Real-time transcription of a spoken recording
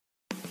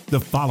The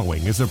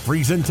following is a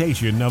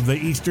presentation of the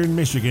Eastern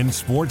Michigan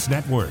Sports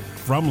Network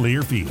from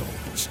Learfield.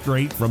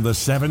 Straight from the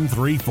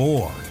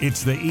 734,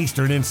 it's the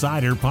Eastern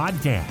Insider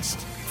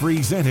Podcast.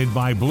 Presented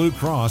by Blue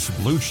Cross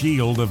Blue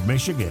Shield of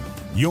Michigan.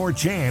 Your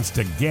chance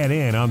to get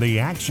in on the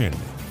action.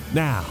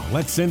 Now,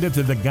 let's send it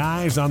to the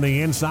guys on the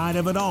inside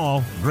of it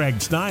all,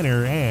 Greg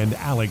Steiner and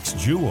Alex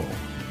Jewell.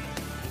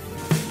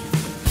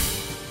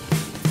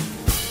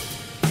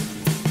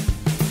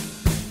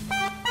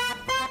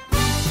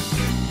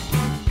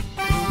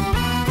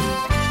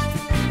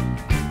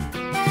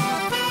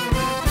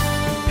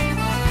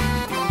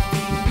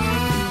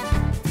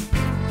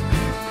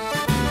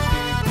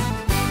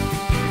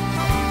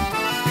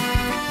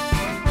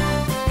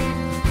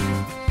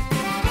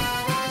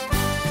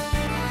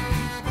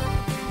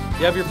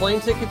 You have your plane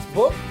tickets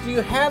booked? Do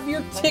you have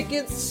your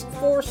tickets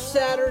for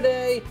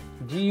Saturday?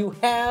 Do you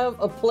have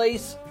a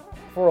place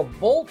for a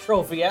bowl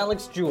trophy,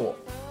 Alex Jewell?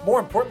 More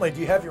importantly,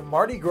 do you have your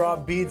Mardi Gras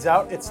beads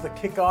out? It's the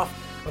kickoff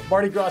of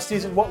Mardi Gras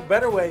season. What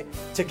better way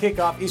to kick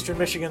off Eastern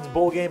Michigan's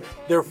bowl game?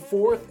 Their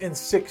fourth in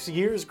 6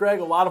 years, Greg.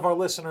 A lot of our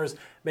listeners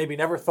maybe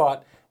never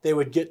thought they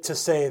would get to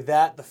say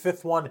that. The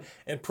fifth one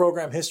in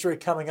program history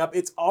coming up.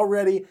 It's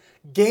already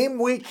game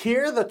week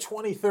here, the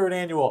 23rd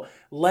annual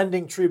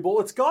LendingTree Bowl.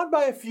 It's gone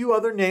by a few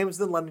other names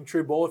than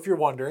LendingTree Bowl, if you're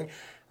wondering.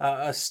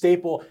 A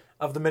staple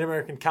of the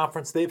Mid-American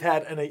Conference. They've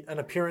had an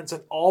appearance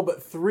in all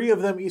but three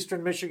of them.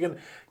 Eastern Michigan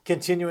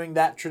continuing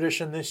that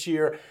tradition this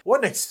year.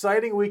 What an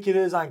exciting week it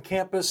is on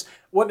campus.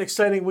 What an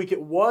exciting week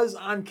it was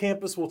on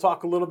campus. We'll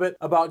talk a little bit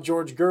about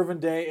George Gervin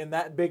Day and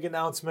that big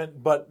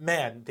announcement. But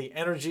man, the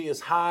energy is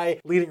high,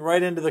 leading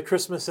right into the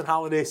Christmas and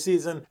holiday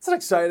season. It's an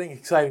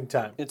exciting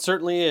time. It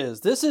certainly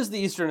is. This is the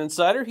Eastern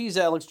Insider. He's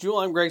Alex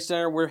Jewell. I'm Greg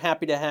Steiner. We're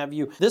happy to have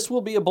you. This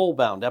will be a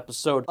bowl-bound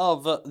episode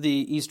of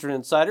the Eastern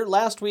Insider.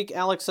 Last week,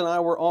 Alex and I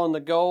were on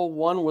the go.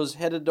 One was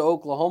headed to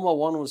Oklahoma.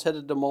 One was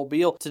headed to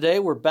Mobile. Today,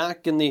 we're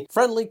back in the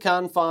friendly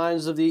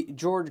confines of the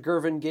George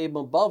Gervin Game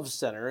Above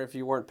Center. If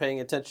you weren't paying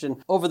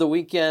attention over the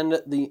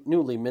weekend, the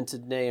newly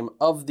minted name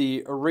of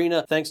the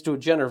arena, thanks to a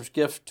generous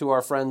gift to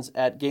our friends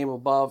at Game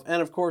Above.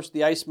 And of course,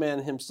 the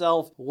Iceman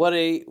himself. What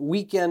a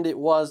weekend it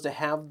was to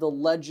have the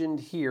legend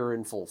here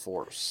in full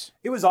force.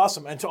 It was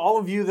awesome. And to all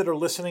of you that are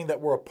listening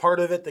that were a part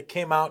of it, that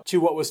came out to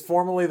what was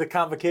formerly the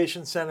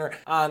Convocation Center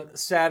on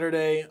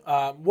Saturday,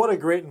 what a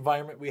great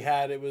environment we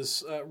had. It was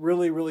a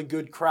really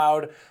good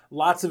crowd.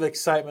 Lots of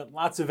excitement,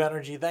 lots of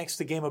energy. Thanks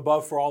to Game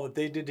Above for all that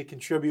they did to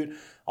contribute.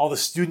 All the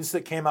students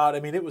that came out. I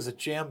mean, it was a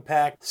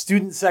jam-packed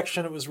student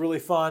section. It was really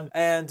fun.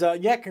 And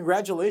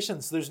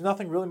congratulations. There's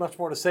nothing really much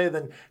more to say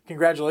than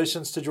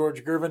congratulations to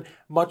George Gervin.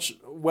 Much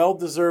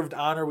well-deserved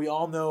honor. We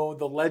all know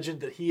the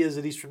legend that he is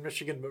at Eastern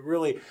Michigan, but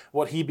really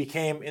what he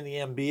became in the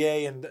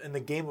NBA and in the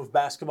game of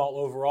basketball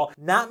overall.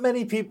 Not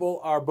many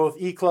people are both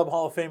E-Club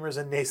Hall of Famers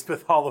and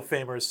Naismith Hall of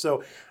Famers.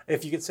 So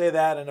if you could say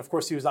that, and of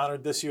course he was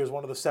honored this year as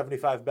one of the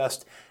 75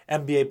 best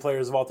NBA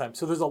players of all time.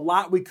 So there's a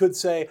lot we could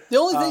say. The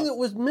only thing that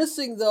was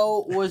missing,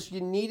 though, was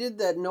you needed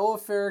that Noah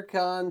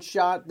Farrakhan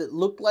shot that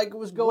looked like it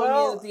was going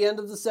in at the end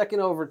of the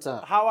second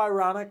overtime. How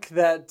ironic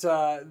that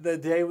the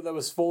day that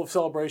was full of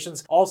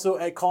celebrations also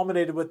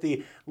culminated with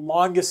the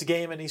longest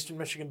game in Eastern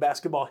Michigan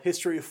basketball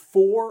history,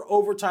 4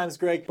 overtimes,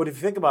 Greg. But if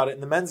you think about it,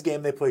 in the men's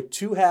game, they played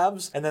 2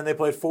 halves, and then they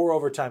played 4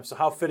 overtimes. So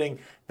how fitting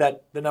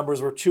that the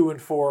numbers were 2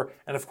 and 4.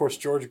 And of course,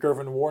 George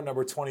Gervin wore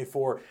number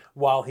 24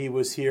 while he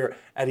was here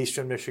at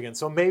Eastern Michigan.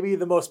 So maybe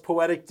the most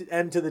poetic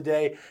end to the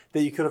day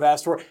that you could have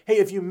asked for. Hey,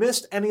 if you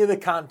missed any of the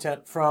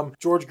content from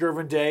George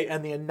Gervin Day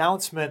and the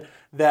announcement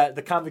that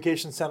the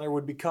Convocation Center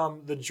would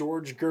become the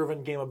George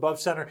Gervin Game Above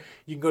Center,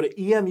 you can go to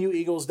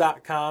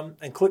emueagles.com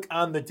and click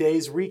on the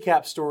day's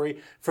recap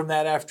story from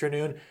that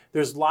afternoon.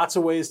 There's lots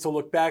of ways to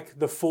look back.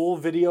 The full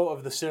video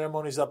of the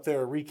ceremonies up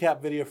there, a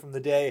recap video from the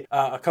day,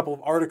 a couple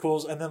of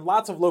articles, and then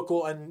lots of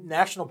local and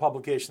national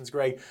publications,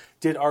 Greg,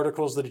 did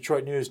articles, the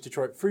Detroit News,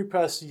 Detroit Free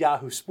Press,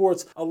 Yahoo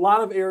Sports. A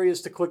lot of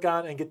areas to click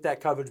on and get that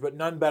coverage, but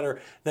none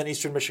better than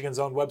Eastern Michigan's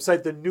own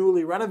website, the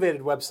newly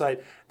renovated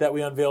website that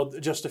we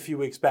unveiled just a few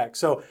weeks back.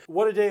 So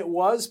what a day it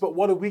was, but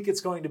what a week it's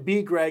going to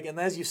be, Greg. And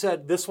as you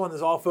said, this one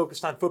is all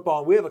focused on football,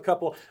 and we have a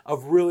couple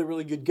of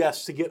really good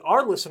guests to get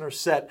our listeners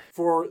set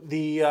for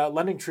the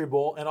LendingTree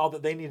Bowl and all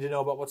that they need to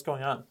know about what's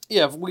going on.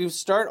 Yeah, if we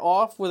start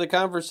off with a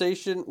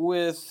conversation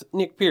with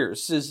Nick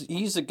Pierce.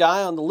 He's a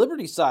guy on the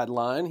Liberty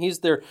sideline. He's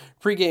their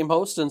pregame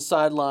host and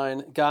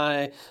sideline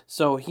guy,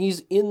 so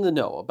he's in the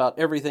know about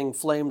everything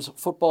Flames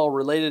football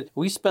related.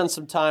 We spend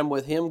some time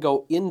with him,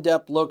 go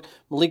in-depth look.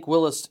 Malik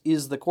Willis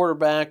is the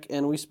quarterback,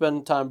 and we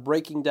spend time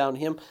breaking down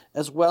him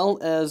as well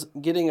as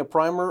getting a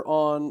primer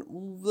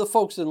on the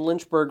folks in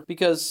Lynchburg,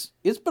 because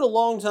it's been a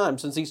long time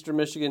since Eastern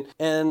Michigan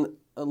and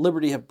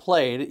Liberty have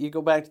played. You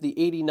go back to the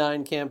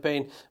 89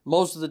 campaign,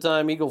 most of the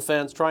time Eagle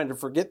fans trying to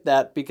forget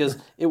that because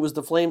it was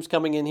the Flames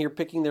coming in here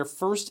picking their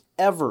first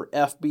ever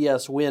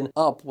FBS win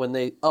up when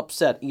they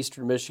upset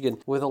Eastern Michigan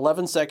with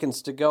 11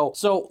 seconds to go.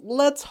 So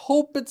let's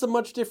hope it's a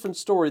much different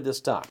story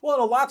this time. Well,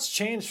 and a lot's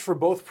changed for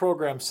both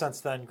programs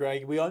since then,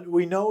 Greg.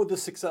 We know the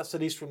success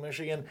that Eastern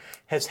Michigan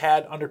has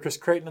had under Chris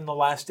Creighton in the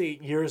last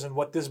 8 years and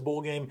what this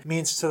bowl game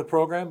means to the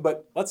program,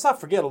 but let's not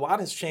forget a lot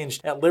has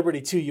changed at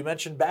Liberty too. You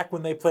mentioned back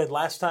when they played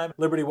last time,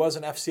 Liberty was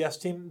an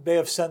FCS team. They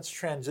have since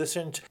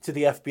transitioned to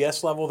the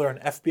FBS level. They're an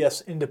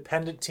FBS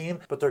independent team,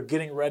 but they're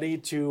getting ready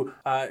to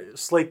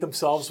slate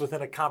themselves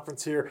within a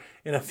conference here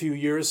in a few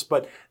years.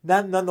 But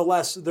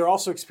nonetheless, they're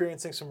also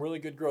experiencing some really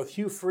good growth.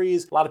 Hugh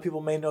Freeze, a lot of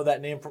people may know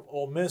that name from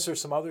Ole Miss or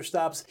some other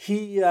stops.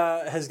 He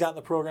has gotten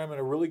the program in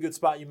a really good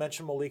spot. You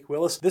mentioned Malik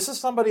Willis. This is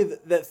somebody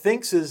that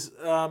thinks is,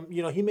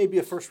 he may be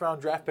a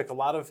first-round draft pick. A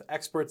lot of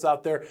experts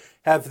out there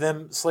have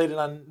them slated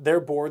on their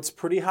boards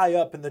pretty high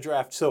up in the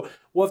draft. So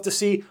we'll have to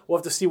see. We'll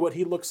have to see what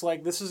he looks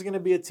like. This is going to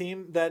be a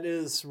team that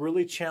is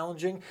really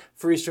challenging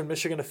for Eastern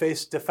Michigan to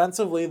face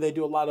defensively. They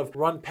do a lot of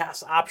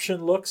run-pass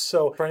option looks.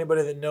 So for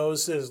anybody that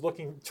knows, is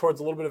looking towards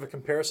a little bit of a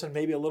comparison,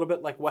 maybe a little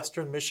bit like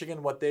Western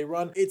Michigan, what they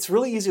run. It's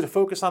really easy to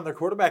focus on their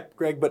quarterback,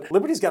 Greg, but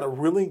Liberty's got a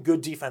really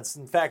good defense.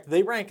 In fact,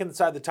 they rank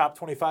inside the top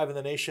 25 in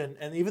the nation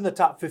and even the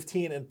top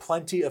 15 in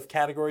plenty of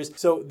categories.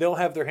 So they'll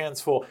have their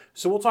hands full.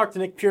 So we'll talk to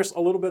Nick Pierce a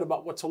little bit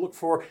about what to look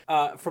for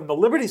from the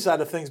Liberty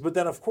side of things. But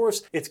then, of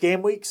course, it's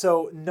game week,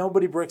 so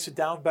nobody breaks it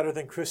down better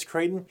than Chris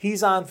Creighton.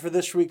 He's on for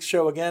this week's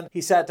show again.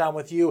 He sat down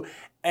with you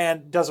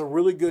and does a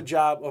really good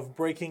job of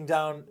breaking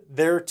down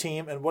their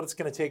team and what it's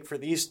going to take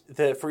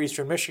for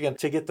Eastern Michigan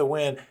to get the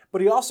win.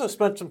 But he also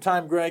spent some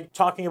time, Greg,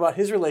 talking about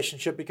his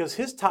relationship because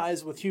his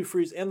ties with Hugh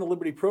Freeze and the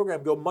Liberty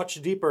program go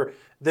much deeper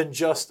than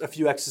just a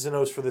few X's and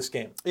O's for this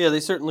game. Yeah, they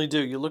certainly do.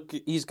 You look,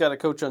 he's got a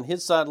coach on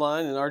his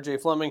sideline and R.J.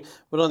 Fleming,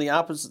 but on the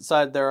opposite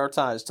side, there are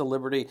ties to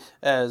Liberty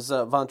as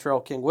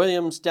Vontrell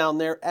King-Williams down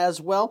there, as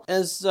well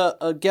as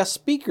a guest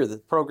speaker that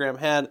the program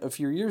had a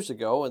few years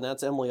ago, and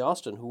that's Emily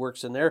Austin, who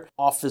works in their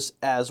office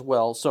as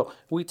well. So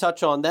we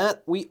touch on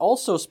that. We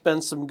also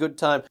spend some good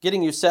time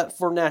getting you set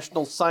for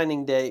National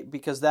Signing Day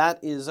because that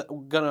is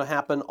going to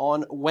happen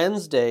on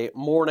Wednesday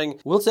morning.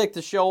 We'll take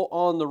the show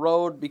on the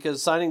road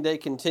because Signing Day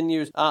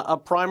continues. A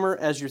primer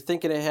as you're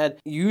thinking ahead.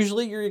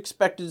 Usually you're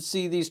expected to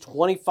see these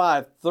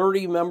 25,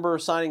 30 member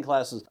signing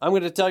classes. I'm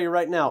going to tell you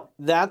right now,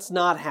 that's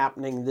not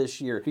happening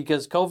this year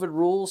because COVID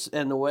rules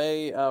and the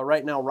way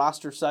right now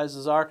roster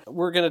sizes are.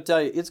 We're going to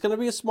tell you it's going to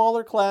be a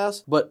smaller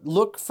class, but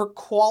look for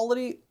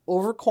quality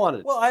over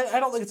quantity. Well, I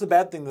don't think it's a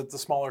bad thing that it's a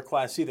smaller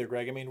class either,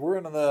 Greg. I mean, we're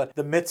in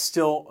the midst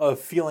still of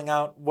feeling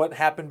out what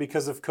happened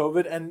because of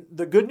COVID. And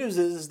the good news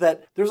is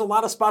that there's a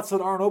lot of spots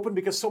that aren't open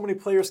because so many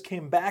players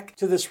came back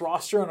to this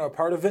roster and are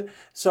part of it.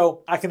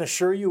 So I can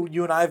assure you,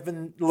 you and I have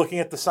been looking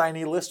at the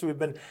signee list. We've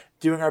been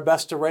doing our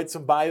best to write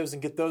some bios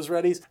and get those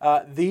ready.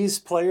 These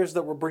players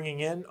that we're bringing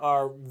in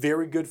are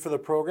very good for the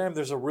program.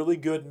 There's a really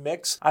good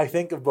mix, I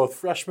think, of both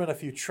freshmen, a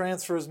few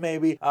transfers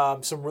maybe,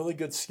 some really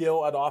good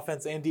skill at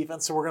offense and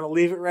defense. So we're going to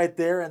leave it right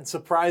there and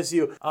surprise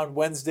you on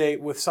Wednesday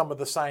with some of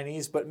the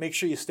signees. But make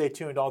sure you stay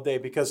tuned all day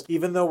because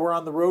even though we're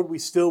on the road, we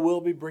still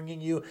will be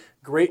bringing you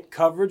great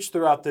coverage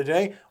throughout the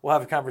day. We'll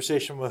have a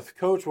conversation with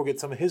Coach. We'll get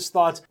some of his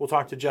thoughts. We'll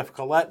talk to Jeff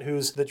Collette,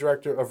 who's the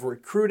director of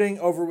recruiting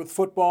over with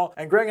football.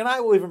 And Greg and I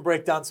will even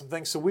break down some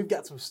things. So we've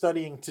got some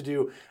studying to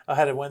do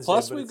ahead of Wednesday.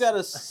 Plus, we've got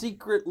a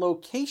secret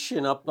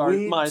location up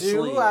my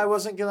sleeve.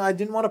 I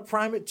didn't want to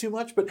prime it too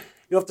much, but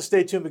you'll have to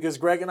stay tuned because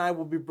Greg and I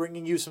will be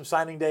bringing you some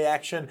signing day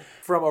action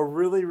from a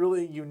really,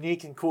 really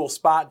unique and cool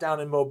spot down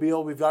in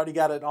Mobile. We've already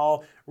got it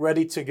all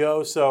ready to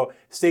go. So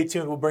stay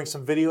tuned. We'll bring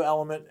some video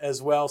element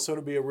as well. So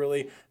it'll be a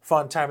really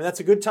fun time. And that's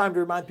a good time to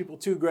remind people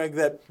too, Greg,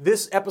 that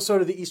this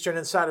episode of the Eastern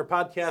Insider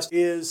Podcast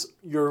is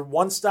your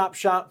one-stop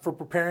shop for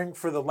preparing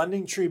for the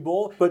LendingTree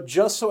Bowl. But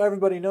just so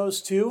everybody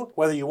knows too,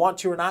 whether you want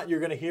to or not, you're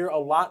going to hear a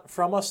lot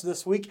from us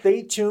this week.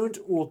 Stay tuned.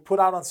 We'll put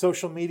out on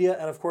social media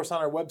and of course on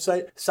our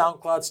website,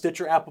 SoundCloud,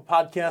 Stitcher, Apple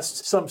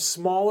Podcasts, some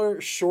smaller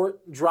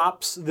short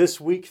drops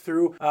this week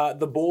through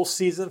the bowl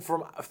season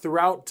from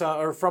out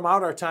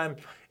our time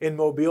in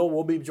Mobile.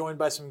 We'll be joined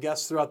by some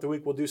guests throughout the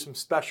week. We'll do some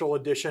special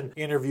edition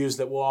interviews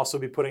that we'll also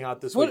be putting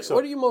out this week. So,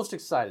 what are you most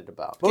excited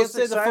about? Most Can't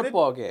say excited? the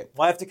football game.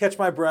 Well, I have to catch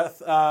my breath.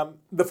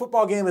 The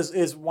football game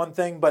is one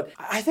thing, but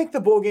I think the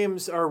bowl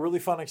games are a really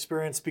fun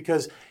experience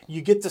because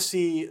you get to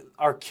see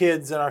our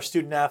kids and our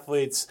student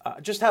athletes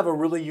just have a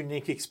really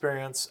unique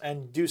experience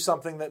and do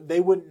something that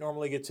they wouldn't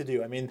normally get to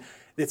do. I mean,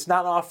 it's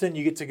not often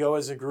you get to go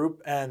as a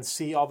group and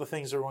see all the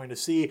things they're going to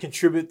see,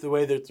 contribute the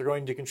way that they're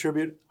going to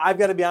contribute. I've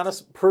got to be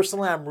honest,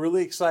 personally, I'm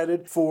really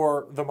excited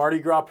for the Mardi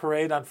Gras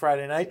parade on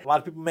Friday night. A lot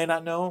of people may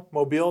not know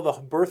Mobile, the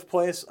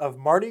birthplace of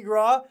Mardi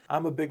Gras.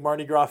 I'm a big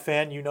Mardi Gras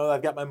fan. You know,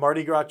 I've got my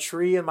Mardi Gras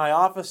tree in my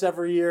office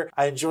every year.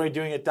 I enjoy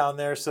doing it down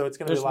there, so it's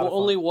going to be a lot of fun.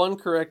 There's only one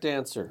correct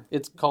answer.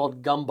 It's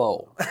called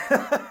gumbo.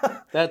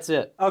 That's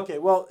it. Okay,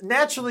 well,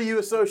 naturally you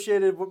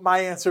associated my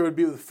answer would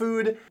be with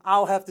food.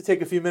 I'll have to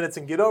take a few minutes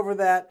and get over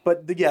that.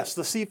 But yes,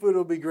 the seafood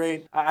will be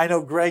great. I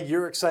know, Greg,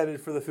 you're excited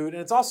for the food.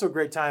 And it's also a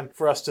great time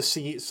for us to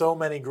see so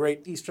many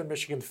great Eastern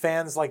Michigan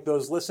fans like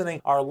those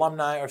listening, our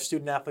alumni, our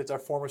student athletes, our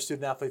former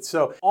student athletes.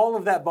 So all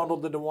of that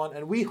bundled into one.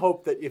 And we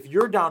hope that if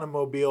you're down in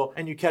Mobile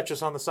and you catch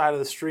us on the side of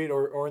the street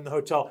or in the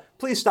hotel,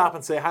 please stop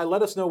and say hi.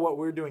 Let us know what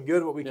we're doing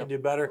good, what we can do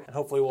better, and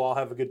hopefully we'll all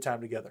have a good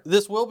time together.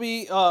 This will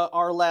be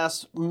our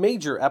last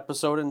major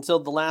episode until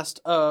the last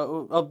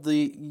of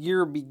the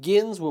year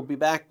begins. We'll be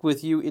back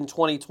with you in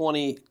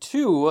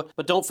 2022,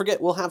 but don't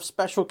forget we'll have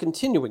special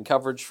continuing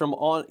coverage from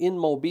in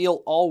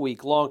Mobile all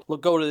week long.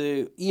 Go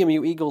to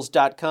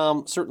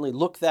emueagles.com. Certainly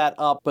look that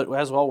up, but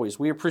as always,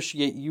 we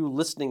appreciate you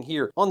listening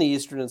here on the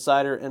Eastern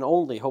Insider and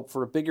only hope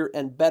for a bigger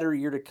and better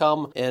year to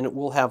come, and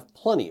we'll have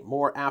plenty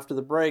more after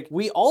the break.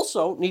 We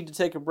also need to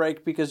take a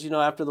break because,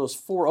 after those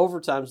 4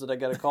 overtimes that I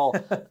got to call,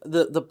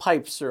 the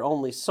pipes are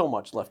only so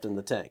much left in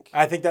the tank.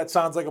 I think that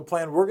sounds like a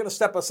plan. We're going to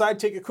step aside,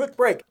 take a quick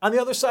break. On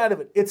the other side of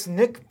it, it's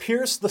Nick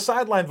Pierce, the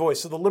sideline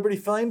voice of the Liberty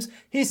Flames.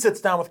 He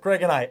sits down with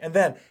Greg and I. And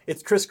then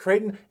it's Chris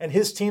Creighton and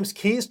his team's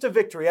keys to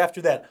victory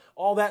after that.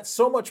 All that,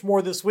 so much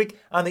more this week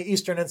on the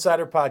Eastern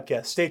Insider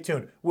Podcast. Stay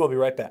tuned. We'll be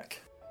right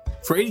back.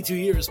 For 82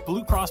 years,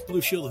 Blue Cross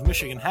Blue Shield of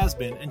Michigan has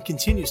been and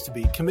continues to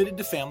be committed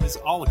to families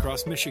all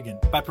across Michigan.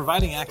 By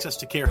providing access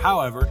to care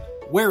however,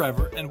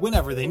 wherever, and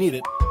whenever they need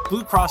it,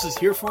 Blue Cross is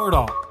here for it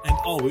all and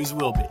always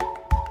will be.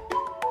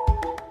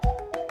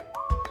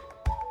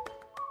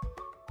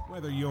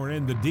 Whether you're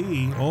in the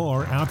D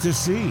or out to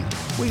sea,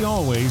 we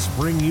always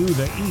bring you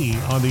the E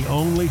on the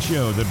only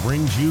show that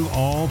brings you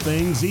all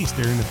things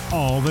Eastern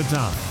all the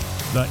time.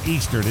 The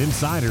Eastern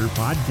Insider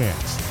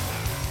Podcast.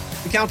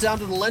 The countdown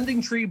to the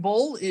LendingTree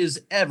Bowl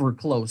is ever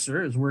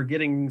closer as we're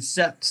getting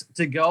set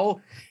to go.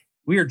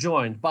 We are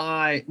joined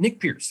by Nick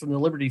Pierce from the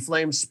Liberty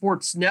Flames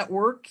Sports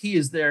Network. He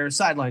is their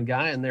sideline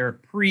guy and their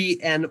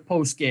pre- and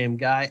post-game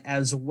guy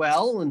as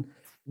well. And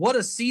what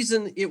a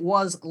season it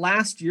was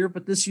last year,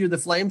 but this year the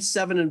Flames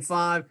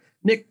 7-5.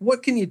 Nick,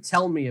 what can you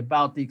tell me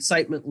about the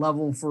excitement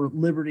level for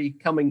Liberty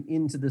coming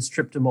into this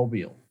trip to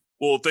Mobile?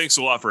 Well, thanks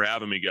a lot for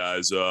having me,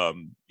 guys.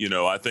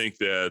 I think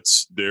that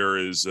there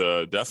is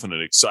a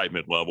definite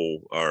excitement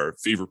level or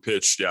fever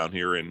pitch down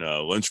here in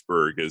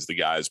Lynchburg as the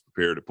guys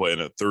prepare to play in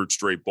a third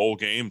straight bowl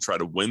game, try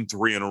to win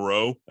 3 in a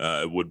row.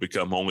 It would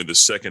become only the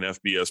second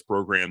FBS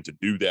program to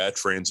do that,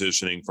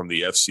 transitioning from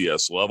the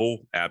FCS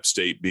level, App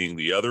State being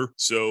the other.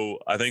 So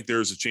I think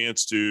there's a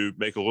chance to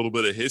make a little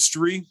bit of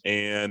history,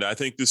 and I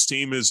think this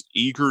team is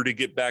eager to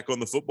get back on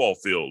the football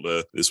field.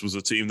 This was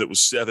a team that was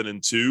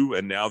 7-2,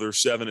 and now they're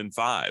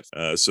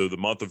 7-5. So the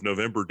month of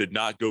November did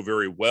not go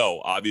very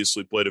well.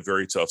 Obviously played a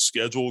very tough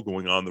schedule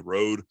going on the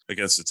road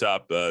against the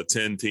top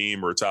 10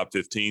 team or top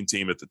 15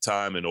 team at the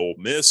time in Ole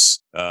Miss.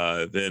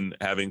 Then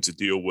having to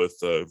deal with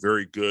a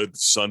very good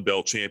Sun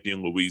Belt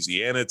champion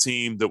Louisiana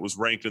team that was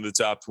ranked in the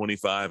top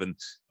 25, and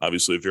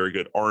obviously a very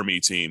good Army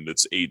team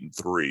that's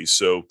 8-3.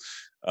 So,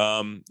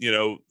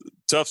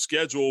 tough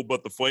schedule,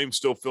 but the Flames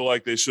still feel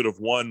like they should have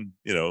won,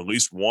 at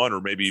least one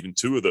or maybe even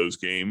 2 of those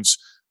games.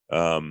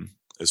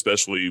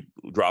 Especially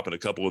dropping a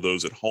couple of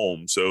those at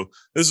home. So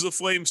this is a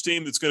Flames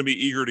team that's going to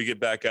be eager to get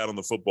back out on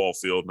the football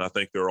field, and I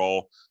think they're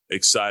all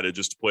excited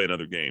just to play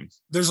another game.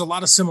 There's a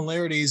lot of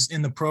similarities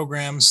in the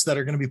programs that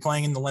are going to be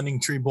playing in the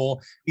LendingTree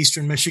Bowl,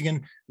 Eastern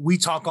Michigan. We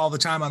talk all the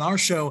time on our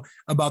show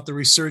about the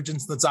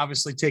resurgence that's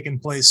obviously taken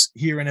place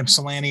here in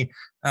Ypsilanti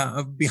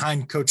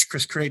behind Coach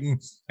Chris Creighton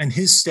and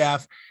his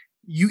staff.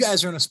 You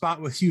guys are in a spot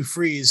with Hugh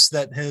Freeze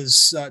that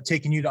has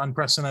taken you to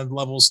unprecedented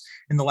levels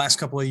in the last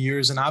couple of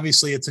years. And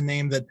obviously it's a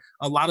name that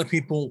a lot of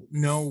people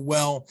know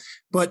well,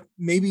 but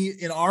maybe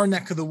in our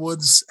neck of the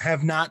woods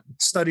have not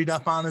studied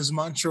up on as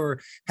much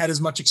or had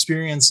as much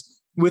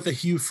experience with a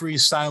Hugh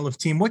Freeze style of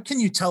team. What can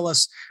you tell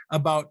us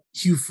about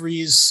Hugh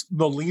Freeze,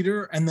 the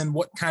leader, and then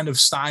what kind of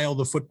style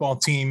the football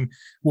team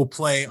will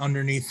play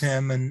underneath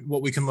him and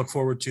what we can look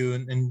forward to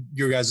in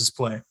your guys'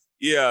 play?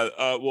 Yeah,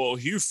 well,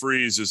 Hugh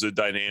Freeze is a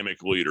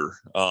dynamic leader,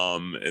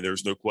 and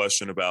there's no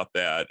question about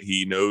that.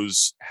 He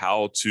knows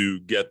how to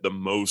get the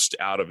most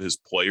out of his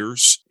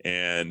players,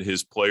 and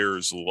his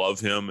players love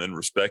him and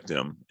respect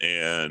him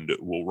and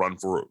will run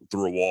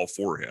through a wall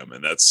for him.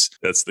 And that's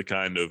the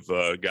kind of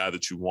guy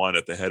that you want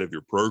at the head of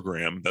your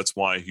program. That's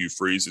why Hugh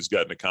Freeze has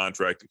gotten a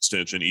contract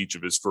extension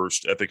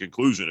at the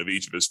conclusion of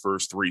each of his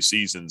first 3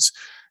 seasons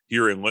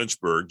here in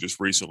Lynchburg. Just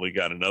recently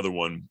got another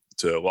one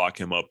to lock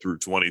him up through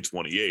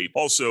 2028.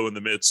 Also, in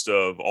the midst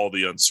of all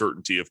the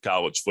uncertainty of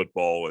college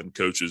football and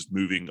coaches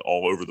moving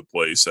all over the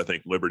place, I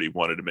think Liberty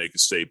wanted to make a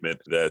statement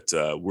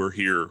that we're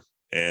here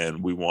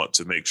and we want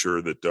to make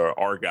sure that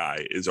our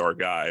guy is our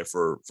guy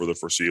for the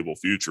foreseeable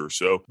future.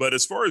 So, but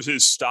as far as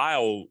his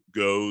style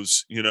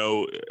goes,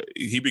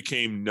 he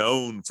became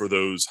known for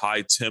those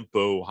high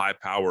tempo, high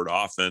powered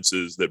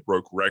offenses that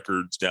broke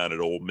records down at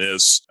Ole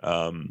Miss.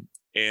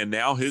 And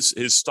now his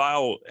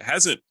style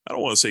hasn't, I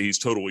don't want to say he's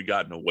totally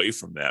gotten away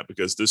from that,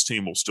 because this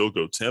team will still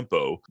go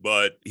tempo,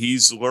 but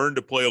he's learned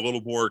to play a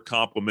little more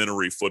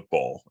complementary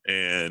football.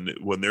 And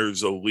when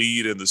there's a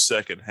lead in the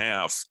second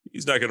half,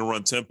 he's not going to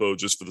run tempo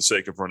just for the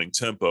sake of running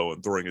tempo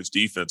and throwing his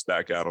defense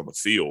back out on the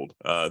field.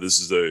 This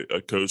is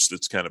a coach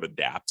that's kind of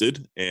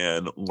adapted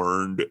and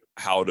learned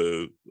how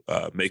to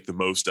make the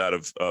most out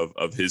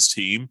of his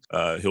team.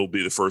 He'll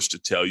be the first to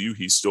tell you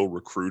he's still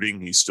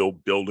recruiting. He's still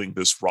building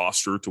this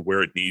roster to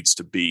where it needs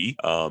to be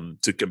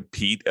to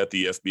compete at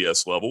the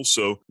FBS level.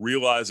 So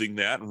realizing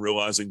that and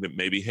realizing that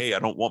maybe, hey, I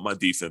don't want my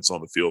defense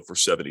on the field for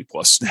 70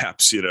 plus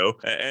snaps, and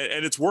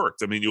it's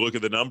worked. I mean, you look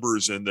at the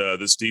numbers, and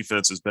this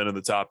defense has been in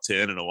the top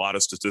 10 in a lot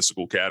of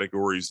statistical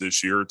categories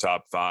this year,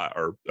 top 5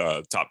 or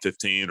top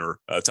 15 or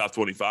top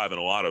 25 in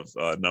a lot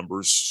of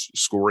numbers: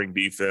 scoring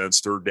defense,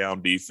 third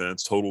down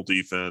defense, total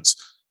defense,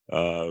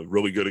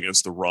 really good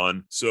against the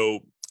run. So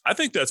I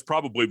think that's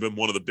probably been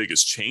one of the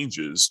biggest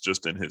changes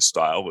just in his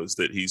style, is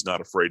that he's not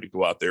afraid to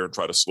go out there and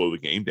try to slow the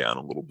game down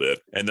a little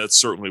bit. And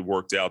that's certainly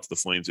worked out to the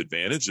Flames'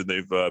 advantage, and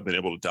they've been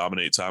able to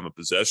dominate time of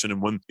possession.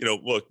 And when,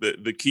 look,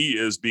 the key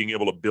is being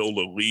able to build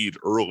a lead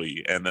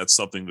early, and that's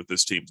something that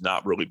this team's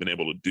not really been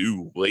able to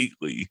do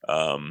lately.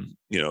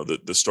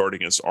 The start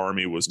against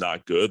Army was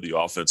not good. The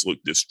offense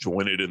looked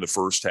disjointed in the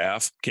first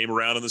half, came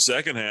around in the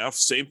second half.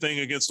 Same thing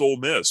against Ole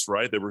Miss,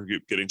 right? They were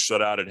getting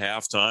shut out at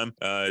halftime.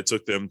 It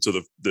took them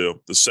to the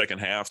second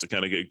half to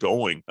kind of get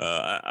going.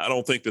 I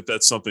don't think that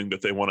that's something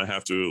that they want to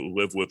have to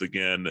live with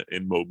again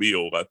in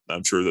Mobile.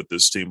 I'm sure that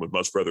this team would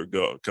much rather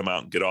come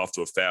out and get off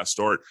to a fast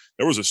start.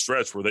 There was a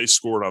stretch where they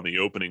scored on the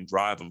opening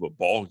drive of a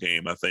ball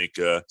game, I think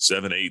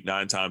 7, 8,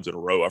 9 times in a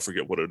row. I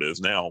forget what it is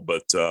now,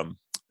 but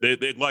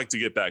they'd like to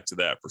get back to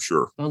that for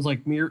sure. Sounds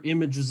like mirror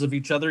images of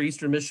each other.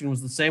 Eastern Michigan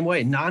was the same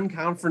way.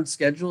 Non-conference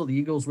schedule. The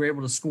Eagles were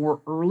able to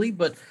score early,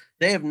 but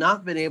they have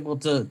not been able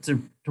to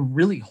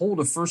really hold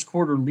a first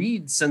quarter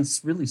lead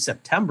since really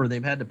September.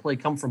 They've had to play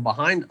come from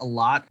behind a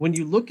lot. When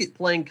you look at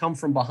playing come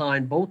from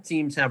behind, both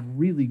teams have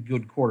really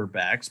good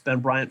quarterbacks. Ben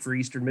Bryant for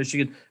Eastern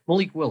Michigan,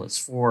 Malik Willis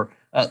for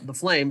the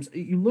Flames.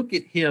 You look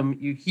at him,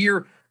 you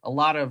hear a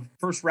lot of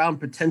first-round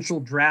potential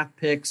draft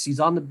picks.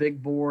 He's on the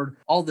big board,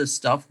 all this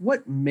stuff.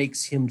 What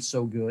makes him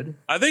so good?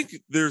 I think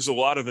there's a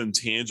lot of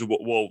intangible.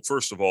 Well,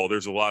 first of all,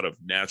 there's a lot of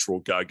natural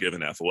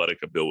God-given athletic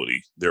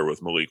ability there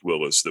with Malik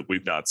Willis that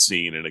we've not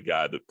seen in a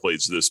guy that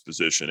plays this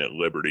position at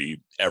Liberty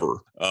ever.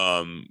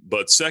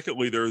 But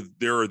secondly,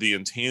 there are the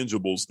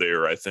intangibles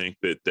there, I think,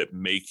 that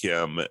make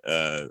him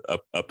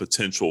a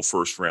potential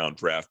first-round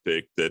draft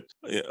pick that,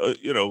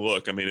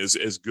 look, I mean,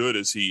 as good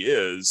as he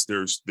is,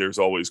 there's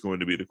always going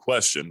to be the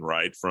question,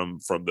 right, from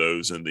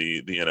those in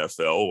the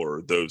NFL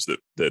or those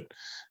that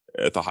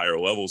at the higher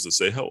levels that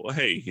say, oh,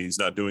 hey, he's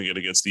not doing it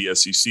against the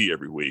SEC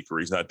every week, or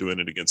he's not doing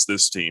it against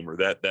this team or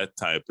that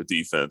type of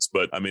defense.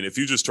 But I mean, if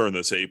you just turn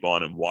the tape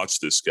on and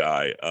watch this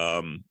guy,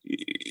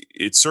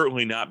 it's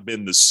certainly not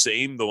been the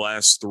same the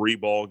last 3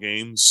 ball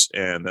games,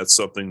 and that's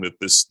something that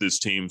this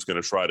team's going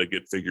to try to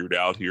get figured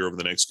out here over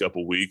the next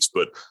couple of weeks.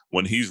 But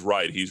when he's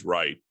right, he's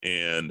right.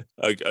 And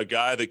a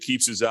guy that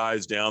keeps his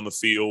eyes down the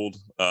field,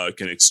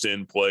 can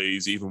extend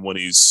plays even when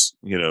he's,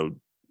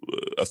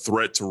 a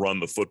threat to run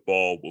the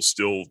football, will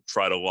still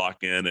try to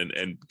lock in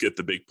and get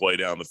the big play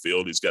down the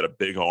field. He's got a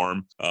big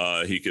arm.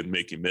 He can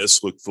make you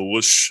miss, look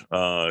foolish,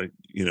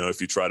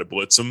 if you try to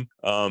blitz him.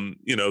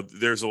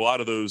 There's a lot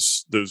of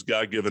those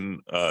God-given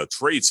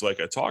traits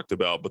like I talked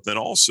about, but then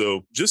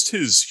also just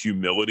his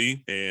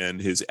humility and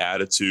his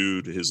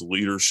attitude, his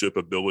leadership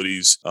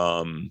abilities.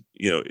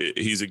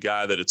 He's a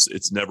guy that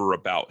it's never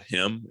about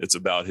him. It's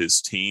about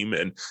his team.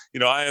 And,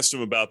 I asked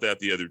him about that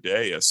the other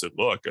day. I said,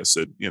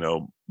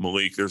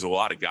 Malik, there's a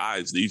lot of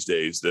guys these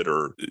days that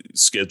are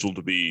scheduled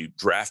to be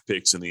draft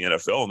picks in the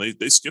NFL, and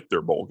they skip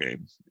their bowl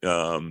game.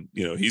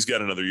 He's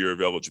got another year of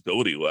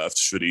eligibility left,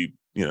 should he,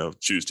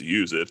 choose to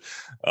use it.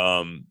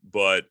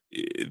 But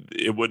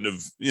it wouldn't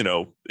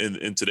have,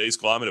 in today's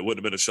climate, it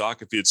wouldn't have been a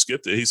shock if he had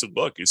skipped it. He said,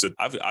 look,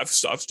 I've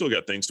still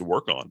got things to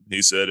work on.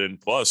 He said, and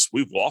plus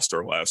we've lost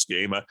our last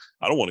game. I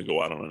don't want to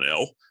go out on an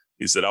L.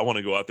 He said, I want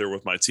to go out there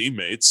with my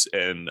teammates,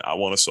 and I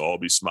want us all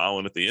be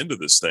smiling at the end of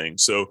this thing.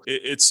 So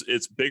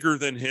it's bigger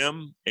than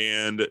him.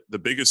 And the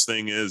biggest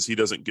thing is he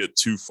doesn't get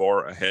too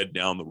far ahead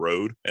down the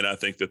road. And I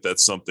think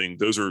that's something,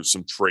 those are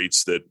some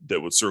traits that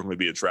would certainly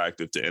be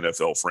attractive to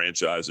NFL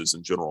franchises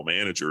and general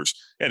managers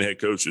and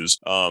head coaches.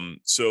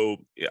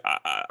 So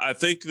I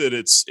think that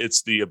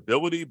it's the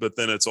ability, but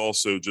then it's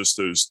also just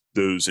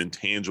those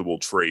intangible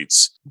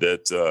traits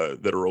that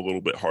are a little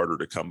bit harder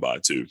to come by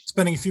too.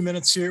 Spending a few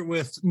minutes here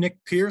with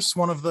Nick Pierce,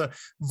 one of the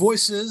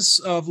voices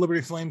of Liberty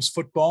Flames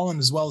football and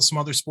as well as some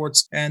other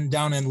sports, and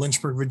down in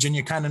Lynchburg,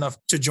 Virginia, kind enough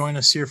to join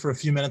us here for a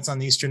few minutes on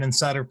the Eastern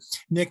Insider.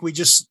 Nick, we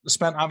just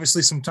spent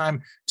obviously some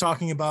time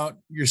talking about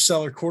your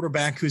stellar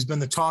quarterback who's been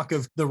the talk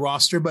of the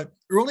roster, but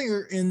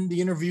earlier in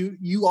the interview,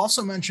 you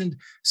also mentioned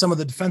some of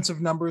the defensive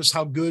numbers,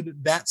 how good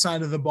that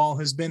side of the ball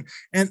has been.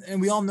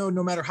 And we all know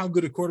no matter how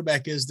good a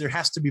quarterback is, there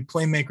has to be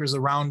playmakers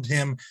around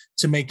him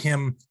to make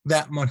him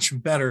that much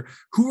better.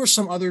 Who are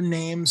some other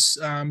names,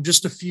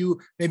 just a few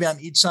maybe on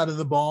each side of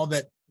the ball,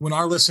 that when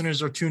our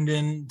listeners are tuned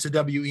in to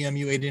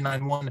WEMU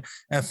 89.1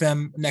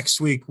 FM next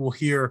week, we'll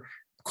hear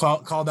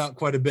called out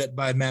quite a bit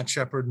by Matt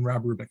Shepard and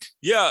Rob Rubick?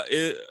 Yeah,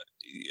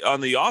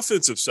 on the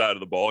offensive side of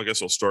the ball, I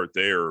guess I'll start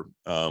there.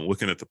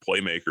 Looking at the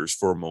playmakers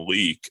for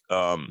Malik,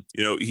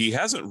 he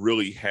hasn't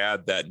really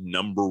had that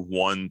number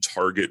one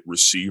target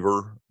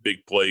receiver,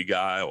 big play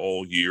guy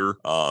all year.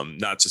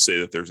 Not to say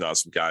that there's not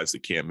some guys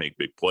that can't make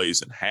big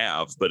plays and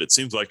have, but it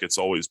seems like it's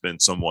always been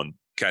someone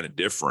kind of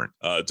different.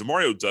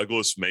 Demario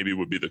Douglas maybe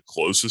would be the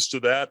closest to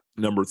that.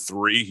 Number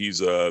 3,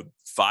 he's a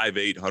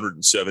 5'8",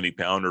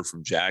 170-pounder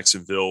from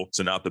Jacksonville.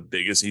 So not the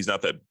biggest. He's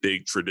not that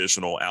big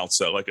traditional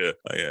outside, like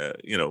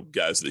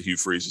guys that Hugh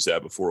Freeze has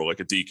had before, like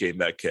a DK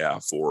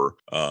Metcalf or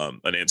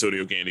an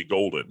Antonio Gandy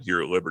Golden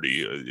here at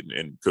Liberty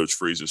in Coach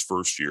Freeze's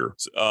first year.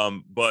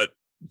 But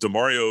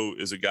Demario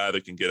is a guy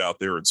that can get out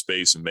there in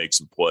space and make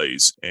some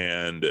plays.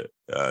 And,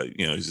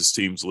 he's his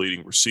team's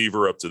leading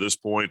receiver up to this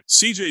point.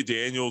 CJ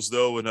Daniels,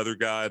 though, another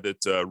guy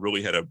that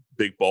really had a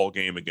big ball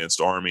game against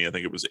Army. I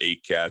think it was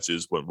 8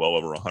 catches, went well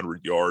over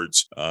 100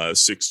 yards,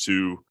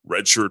 6'2",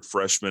 redshirt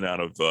freshman out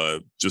of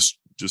just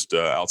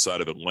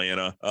outside of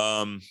Atlanta.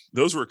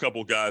 Those were a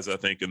couple guys, I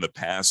think, in the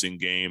passing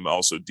game.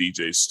 Also,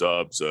 DJ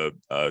Stubbs, a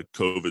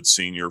COVID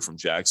senior from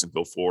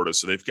Jacksonville, Florida.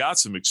 So they've got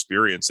some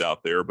experience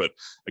out there. But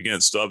again,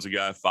 Stubbs, a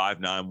guy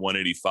 5'9",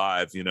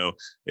 185.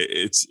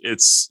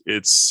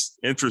 It's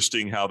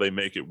interesting how they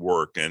make it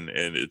work, and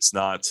it's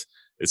not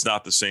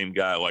the same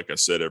guy, like I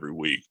said, every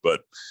week.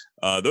 But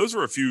those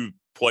are a few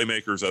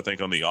playmakers, I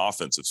think, on the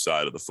offensive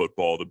side of the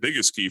football. The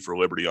biggest key for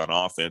Liberty on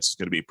offense is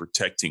going to be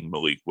protecting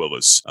Malik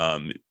Willis.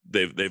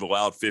 They've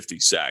allowed 50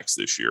 sacks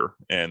this year,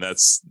 and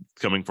that's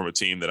coming from a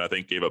team that I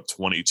think gave up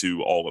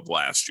 22 all of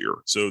last year.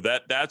 So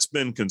that's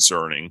been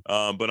concerning.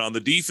 But on the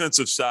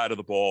defensive side of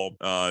the ball,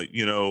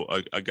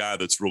 a guy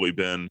that's really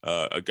been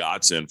a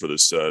godsend for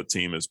this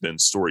team has been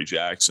Story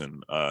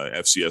Jackson,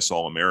 FCS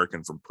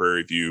All-American from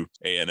Prairie View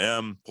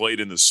A&M,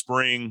 played in the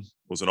spring,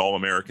 was an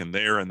All-American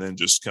there, and then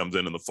just comes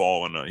in the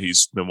fall, and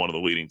he's been one of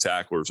the leading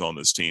tacklers on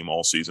this team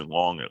all season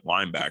long at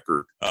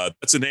linebacker.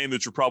 That's a name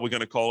that you're probably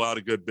going to call out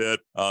a good bit.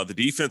 The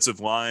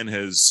defensive line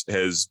has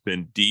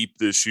been deep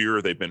this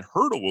year. They've been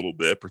hurt a little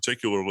bit,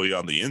 particularly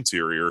on the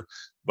interior,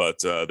 but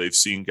they've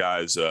seen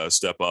guys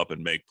step up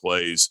and make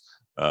plays.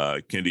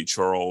 Kendi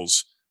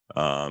Charles,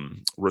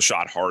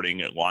 Rashad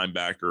Harding at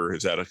linebacker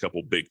has had a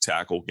couple big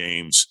tackle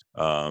games.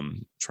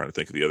 Trying to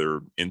think of the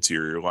other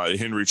interior line.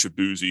 Henry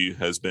Chibuzi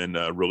has been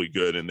really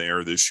good in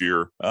there this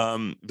year.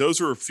 Those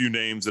are a few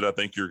names that I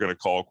think you're going to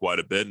call quite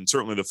a bit. And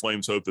certainly the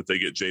Flames hope that they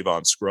get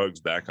Javon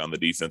Scruggs back on the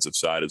defensive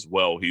side as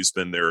well. He's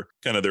been their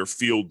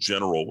field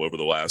general over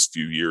the last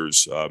few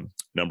years.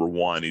 Number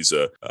 1, he's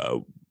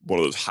one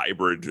of those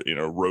hybrid,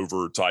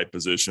 rover type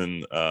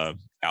position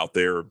out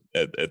there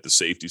at the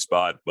safety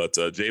spot. But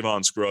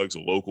Javon Scruggs, a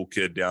local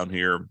kid down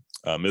here,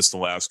 missed the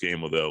last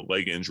game with a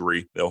leg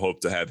injury. They'll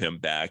hope to have him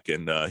back,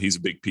 and he's a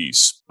big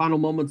piece. Final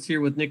moments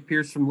here with Nick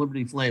Pierce from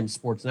Liberty Flames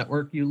Sports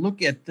Network. You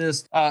look at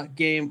this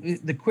game,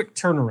 the quick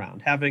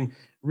turnaround, having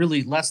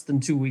really less than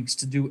 2 weeks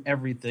to do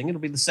everything.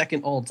 It'll be the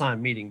second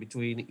all-time meeting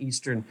between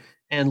Eastern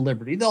and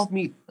Liberty. They'll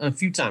meet a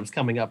few times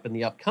coming up in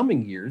the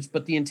upcoming years,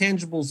 but the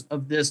intangibles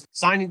of this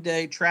signing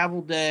day,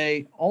 travel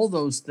day, all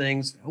those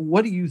things,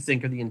 what do you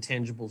think are the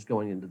intangibles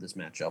going into this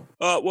matchup?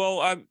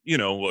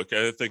 Look,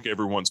 I think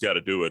everyone's got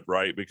to do it,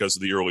 right? Because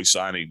of the early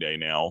signing day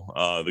now.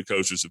 The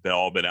coaches have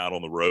all been out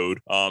on the road.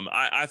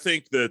 I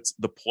think that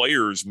the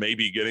players may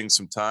be getting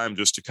some time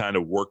just to kind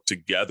of work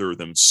together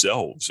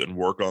themselves and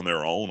work on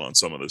their own on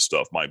some of this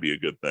stuff might be a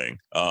good thing.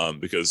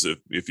 Because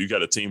if you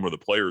got a team where the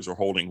players are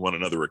holding one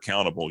another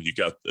accountable, you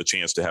got a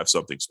chance to have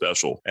something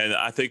special. And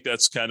I think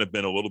that's kind of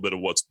been a little bit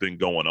of what's been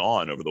going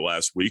on over the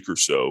last week or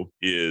so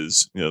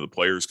is, the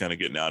players kind of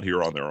getting out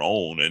here on their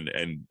own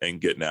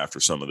and getting after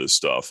some of this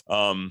stuff.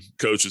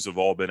 Coaches have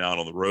all been out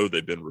on the road.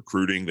 They've been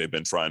recruiting. They've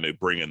been trying to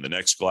bring in the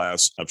next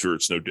class. I'm sure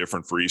it's no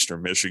different for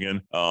Eastern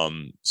Michigan.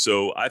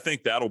 So I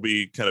think that'll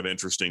be kind of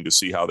interesting to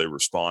see how they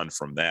respond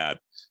from that.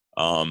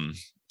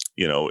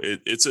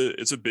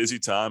 It's a busy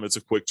time. It's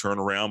a quick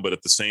turnaround, but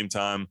at the same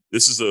time,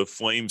 this is a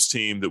Flames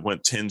team that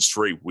went 10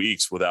 straight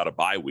weeks without a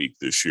bye week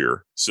this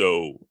year.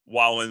 So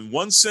while in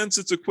one sense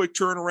it's a quick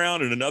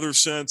turnaround, in another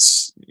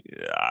sense,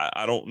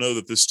 I don't know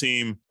that this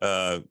team,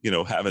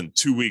 having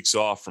 2 weeks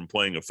off from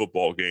playing a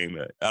football game,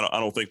 I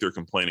don't think they're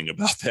complaining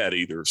about that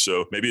either.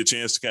 So maybe a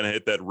chance to kind of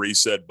hit that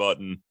reset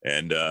button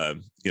and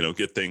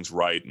get things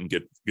right and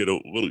get a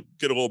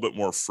little bit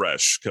more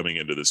fresh coming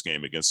into this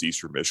game against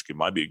Eastern Michigan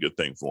might be a good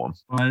thing for them.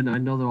 And I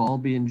know they'll all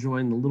be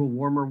enjoying the little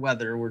warmer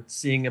weather. We're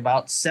seeing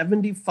about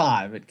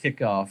 75 at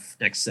kickoff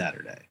next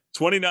Saturday.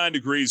 29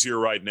 degrees here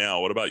right now.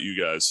 What about you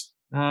guys?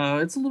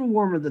 It's a little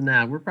warmer than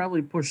that. We're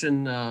probably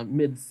pushing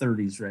mid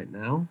 30s right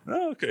now.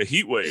 Oh, okay,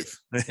 heat wave.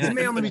 It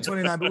may only be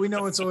 29, but we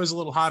know it's always a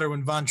little hotter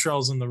when Von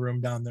Trell's in the room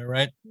down there,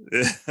 right?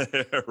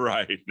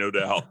 Right, no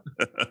doubt.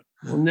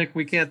 Well, Nick,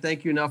 we can't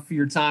thank you enough for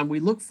your time. We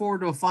look forward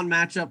to a fun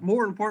matchup.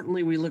 More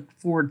importantly, we look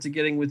forward to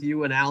getting with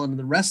you and Alan and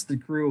the rest of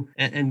the crew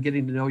and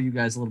getting to know you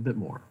guys a little bit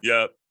more.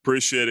 Yeah,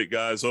 appreciate it,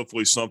 guys.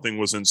 Hopefully something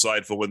was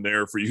insightful in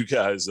there for you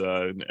guys,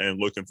 and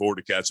looking forward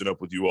to catching up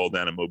with you all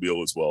down in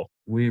Mobile as well.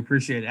 We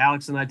appreciate it.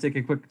 Alex and I take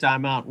a quick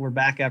time out. We're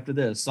back after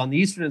this on the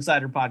Eastern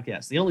Insider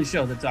Podcast, the only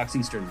show that talks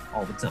Eastern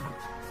all the time.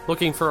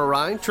 Looking for a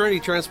ride? Trinity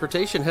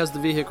Transportation has the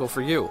vehicle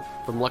for you.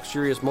 From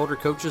luxurious motor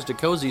coaches to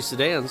cozy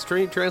sedans,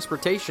 Trinity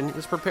Transportation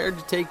is prepared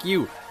to take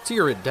you to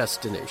your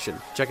destination.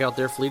 Check out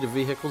their fleet of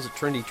vehicles at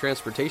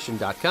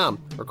trinitytransportation.com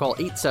or call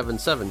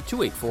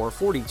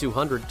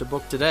 877-284-4200 to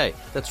book today.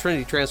 That's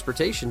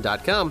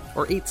trinitytransportation.com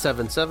or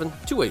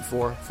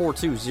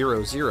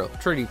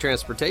 877-284-4200. Trinity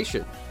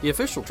Transportation, the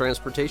official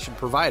transportation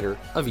provider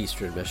of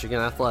Eastern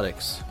Michigan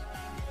Athletics.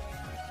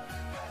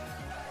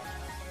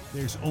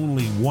 There's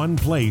only one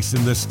place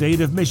in the state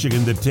of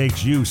Michigan that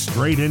takes you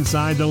straight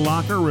inside the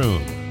locker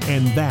room,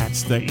 and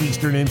that's the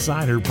Eastern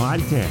Insider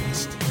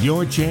Podcast.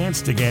 Your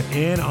chance to get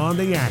in on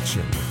the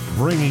action,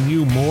 bringing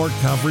you more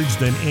coverage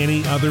than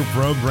any other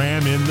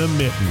program in the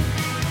mitten.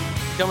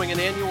 Becoming an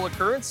annual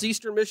occurrence,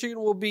 Eastern Michigan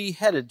will be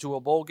headed to a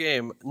bowl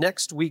game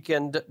next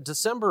weekend,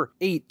 December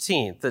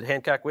 18th at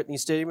Hancock-Whitney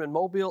Stadium in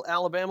Mobile,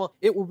 Alabama.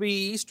 It will be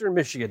Eastern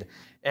Michigan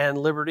and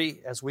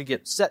Liberty as we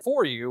get set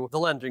for you the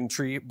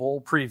LendingTree Bowl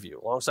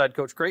preview. Alongside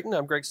Coach Creighton,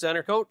 I'm Greg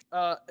Steiner. Coach,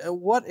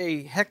 what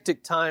a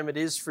hectic time it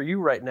is for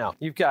you right now.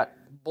 You've got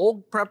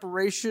bowl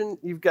preparation,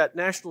 you've got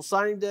National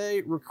Signing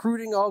Day,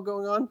 recruiting all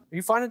going on. Are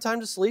you finding time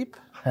to sleep?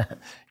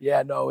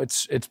 Yeah, no,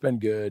 it's been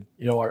good.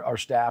 You know, our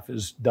staff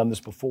has done this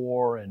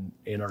before, and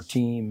our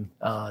team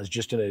is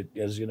just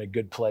in a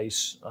good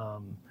place.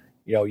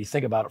 You know, you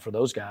think about it for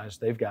those guys,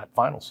 they've got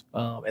finals,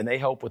 and they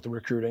help with the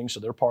recruiting, so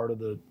they're part of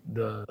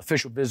the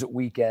official visit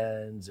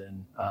weekends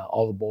and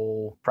all the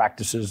bowl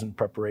practices and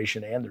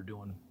preparation, and they're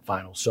doing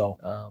finals. So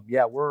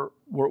yeah, we're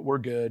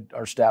good.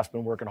 Our staff's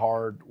been working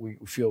hard. We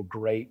feel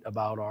great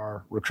about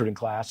our recruiting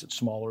class. It's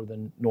smaller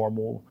than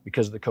normal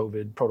because of the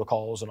COVID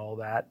protocols and all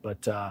that,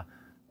 but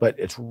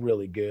it's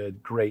really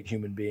good. Great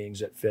human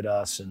beings that fit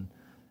us, and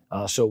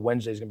so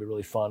Wednesday's going to be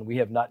really fun. We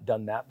have not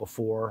done that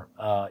before,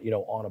 you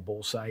know, on a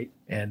bowl site,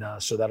 and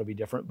so that'll be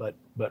different, but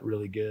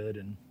really good.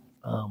 And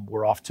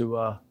we're off to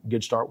a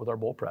good start with our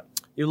bowl prep.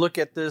 You look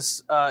at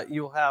this,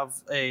 you'll have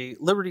a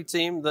Liberty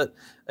team that,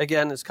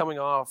 again, is coming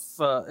off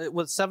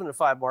with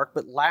 7-5 mark,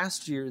 but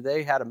last year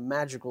they had a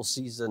magical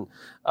season.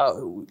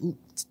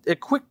 A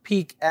quick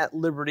peek at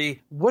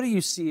Liberty, what do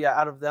you see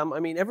out of them? I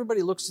mean,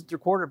 everybody looks at their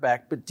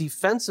quarterback, but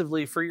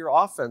defensively for your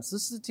offense,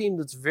 this is a team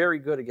that's very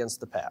good against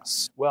the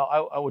pass. Well,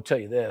 I will tell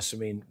you this. I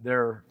mean,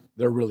 they're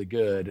really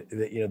good.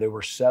 You know, they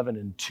were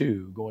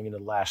 7-2 going into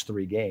the last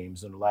 3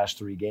 games, and the last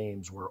 3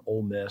 games were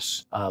Ole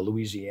Miss,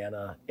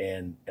 Louisiana,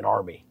 and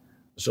Army.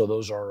 So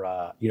those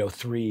are, you know,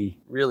 3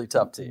 really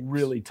tough teams,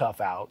 really tough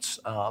outs.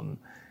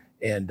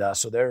 And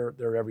so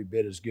they're every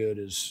bit as good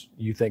as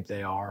you think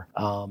they are.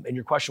 And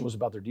your question was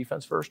about their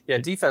defense first? Yeah,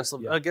 defense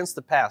against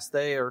the pass.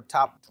 They are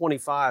top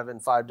 25 in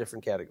 5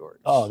 different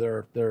categories. Oh,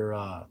 they're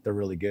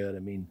really good. I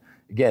mean,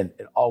 again,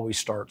 it always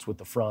starts with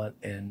the front,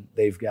 and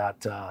they've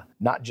got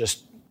not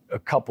just a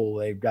couple,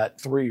 they've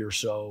got 3 or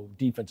so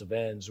defensive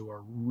ends who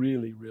are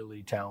really,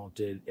 really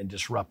talented and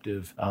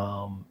disruptive,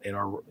 and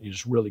are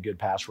just really good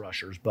pass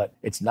rushers. But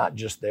it's not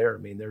just there. I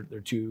mean, they're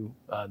 2,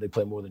 they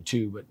play more than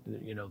 2, but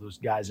you know, those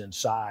guys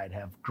inside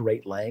have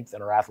great length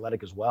and are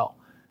athletic as well.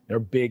 They're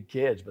big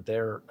kids, but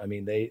they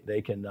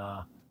can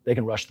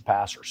rush the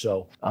passer.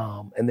 So,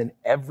 and then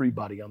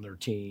everybody on their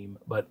team,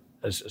 but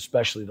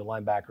especially the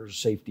linebackers,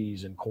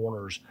 safeties, and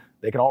corners,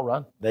 they can all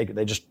run. They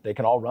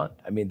can all run.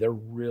 I mean, they're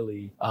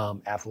really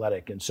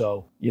athletic. And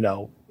so, you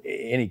know,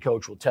 any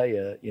coach will tell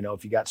you, you know,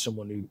 if you got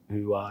someone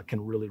who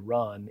can really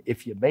run,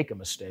 if you make a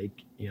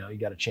mistake, you know, you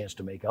got a chance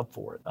to make up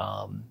for it.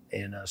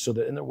 So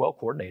they're well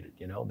coordinated.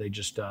 You know, they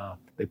just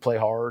they play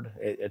hard.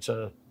 It's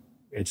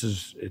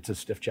a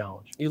stiff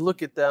challenge. You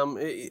look at them,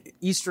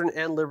 Eastern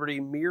and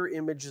Liberty, mirror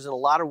images in a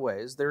lot of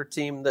ways. They're a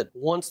team that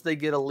once they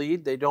get a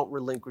lead, they don't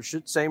relinquish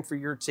it. Same for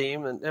your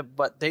team,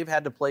 but they've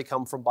had to play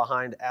come from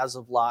behind as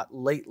of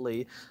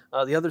lately.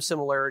 The other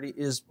similarity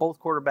is both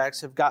quarterbacks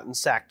have gotten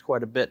sacked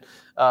quite a bit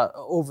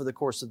over the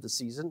course of the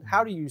season.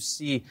 How do you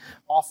see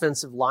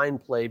offensive line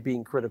play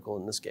being critical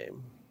in this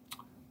game?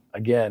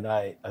 Again,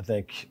 I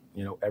think,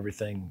 you know,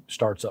 everything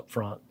starts up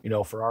front. You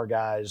know, for our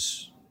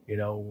guys, you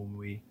know,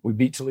 when we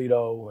beat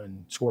Toledo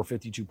and score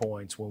 52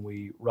 points, when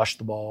we rushed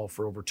the ball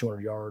for over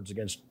 200 yards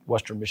against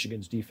Western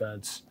Michigan's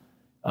defense,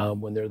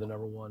 when they're the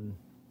number 1,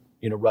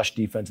 you know, rush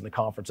defense in the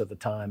conference at the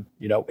time.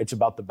 You know, it's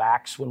about the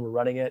backs when we're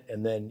running it,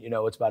 and then, you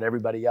know, it's about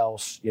everybody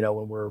else, you know,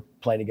 when we're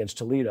playing against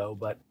Toledo.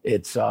 But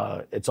it's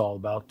all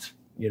about,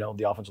 you know,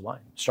 the offensive line.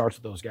 It starts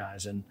with those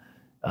guys. And,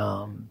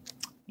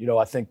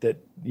 I think that,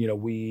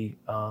 we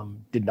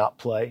did not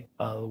play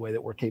the way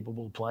that we're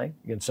capable of playing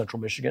against Central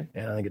Michigan.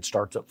 And I think it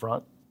starts up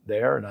front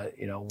there. And I,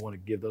 want to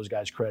give those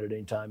guys credit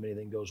anytime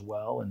anything goes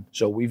well. And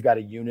so we've got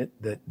a unit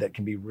that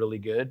can be really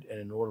good. And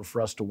in order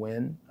for us to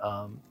win,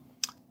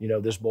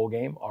 this bowl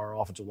game, our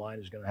offensive line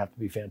is going to have to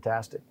be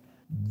fantastic.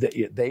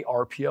 They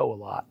RPO a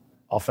lot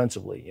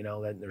offensively,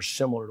 that they're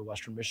similar to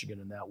Western Michigan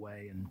in that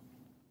way. And,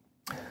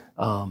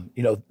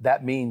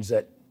 that means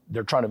that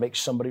they're trying to make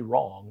somebody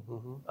wrong,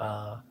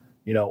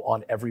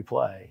 on every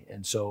play.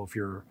 And so if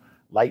you're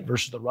light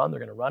versus the run, they're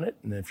going to run it.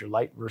 And then if you're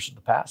light versus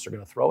the pass, they're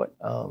going to throw it.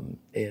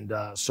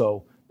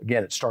 So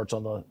again, it starts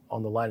on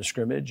the line of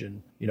scrimmage,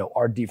 and,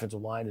 our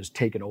defensive line has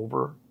taken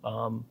over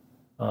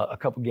a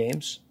couple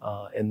games.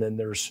 And then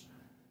there's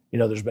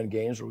been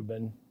games where we've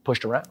been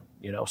pushed around,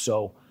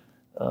 so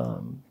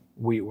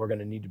we're going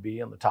to need to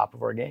be on the top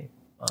of our game.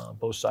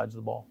 Both sides of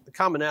the ball. The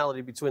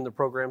commonality between the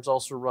programs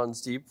also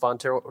runs deep.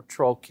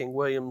 Vonterrell King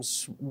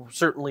Williams,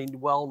 certainly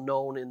well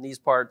known in these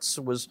parts,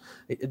 was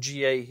a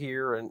GA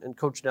here, and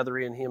Coach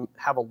Nethery and him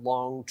have a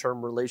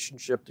long-term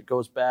relationship that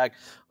goes back.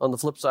 On the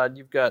flip side,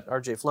 you've got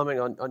RJ Fleming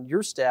on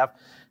your staff.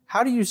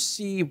 How do you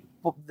see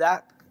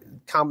that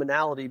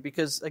commonality?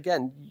 Because,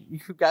 again, you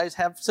guys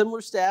have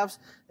similar staffs,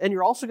 and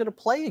you're also going to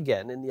play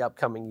again in the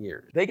upcoming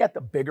years. They got the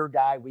bigger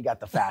guy, we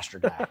got the faster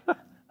guy.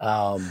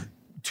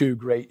 Two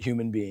great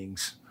human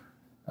beings,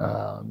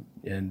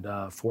 and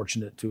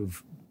fortunate to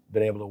have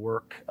been able to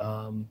work,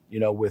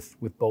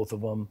 with both of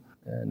them.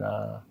 And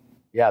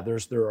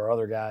there are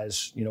other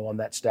guys, on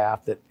that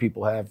staff that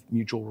people have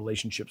mutual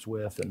relationships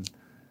with. And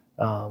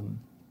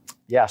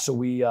so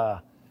we,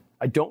 I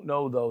don't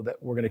know though that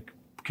we're going to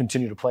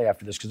continue to play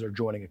after this because they're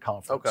joining a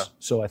conference. Okay.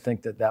 So I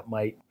think that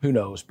might, who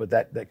knows, but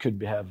that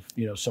could have,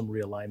 some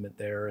realignment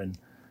there. And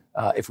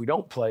if we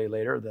don't play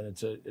later, then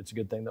it's a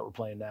good thing that we're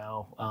playing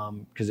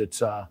now, because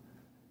it's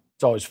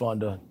always fun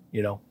to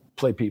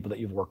play people that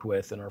you've worked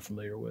with and are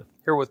familiar with.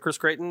 Here with Chris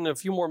Creighton, a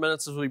few more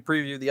minutes as we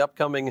preview the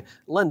upcoming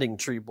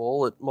LendingTree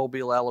Bowl at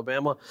Mobile,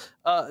 Alabama.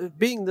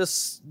 Being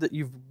that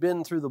you've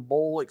been through the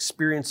bowl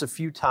experience a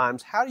few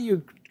times, how do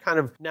you kind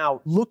of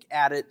now look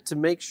at it to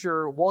make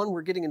sure, one,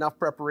 we're getting enough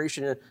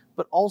preparation in,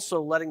 but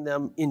also letting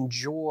them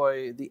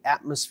enjoy the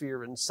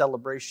atmosphere and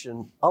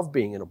celebration of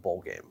being in a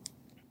bowl game?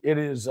 It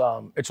is,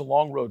 it's a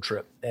long road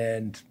trip,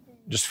 and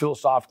just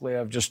philosophically,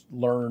 I've just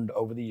learned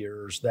over the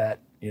years that,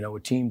 a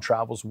team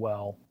travels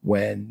well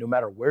when, no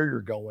matter where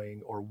you're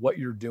going or what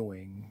you're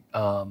doing,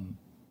 on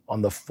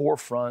the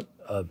forefront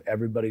of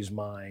everybody's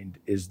mind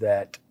is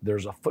that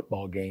there's a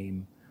football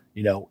game,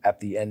 at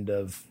the end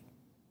of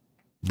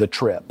the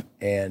trip.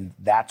 And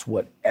that's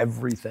what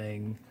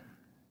everything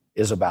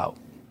is about.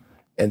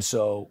 And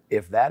so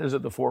if that is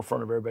at the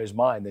forefront of everybody's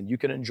mind, then you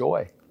can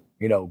enjoy,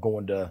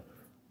 going to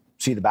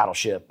see the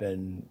battleship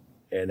and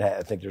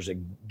I think there's a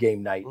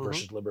game night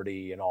versus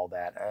Liberty and all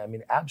that. I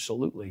mean,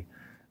 absolutely.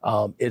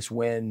 It's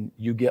when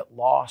you get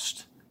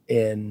lost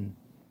in,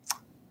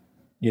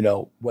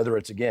 whether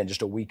it's, again,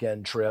 just a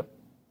weekend trip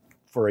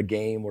for a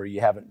game where you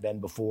haven't been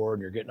before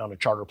and you're getting on a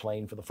charter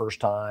plane for the first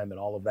time and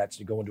all of that. So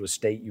you go into a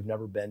state you've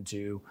never been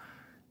to.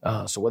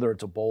 So whether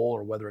it's a bowl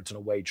or whether it's an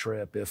away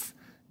trip, if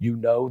you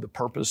know the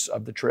purpose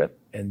of the trip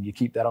and you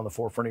keep that on the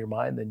forefront of your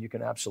mind, then you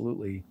can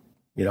absolutely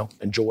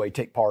enjoy,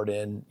 take part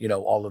in,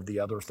 all of the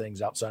other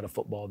things outside of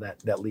football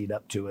that lead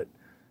up to it.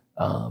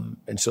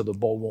 And so the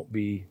bowl won't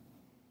be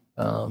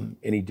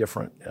any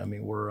different. I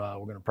mean, we're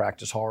going to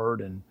practice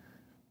hard, and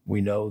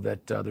we know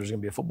that there's going to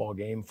be a football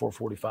game,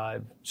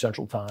 4:45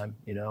 Central Time,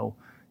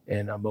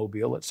 in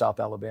Mobile at South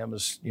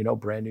Alabama's,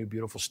 brand new,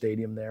 beautiful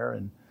stadium there.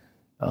 And,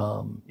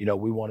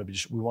 we want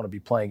to be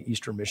playing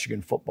Eastern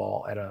Michigan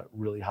football at a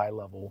really high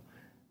level,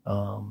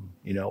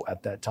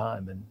 at that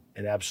time,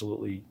 and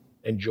absolutely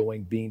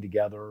enjoying being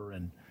together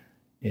and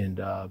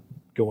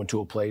going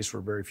to a place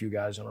where very few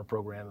guys on our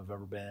program have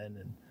ever been,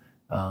 and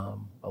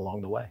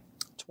along the way.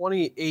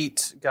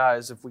 28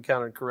 guys, if we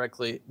counted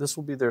correctly. This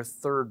will be their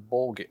third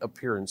bowl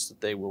appearance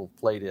that they will have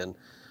played in.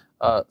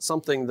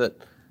 Something that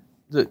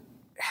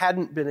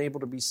hadn't been able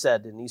to be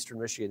said in Eastern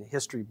Michigan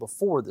history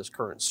before this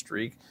current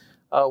streak.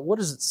 What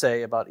does it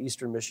say about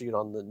Eastern Michigan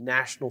on the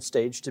national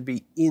stage to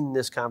be in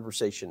this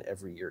conversation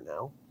every year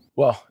now?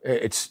 Well,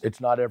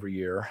 it's not every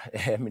year.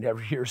 I mean,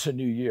 every year is a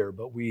new year,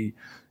 but we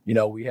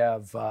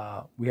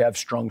have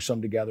strung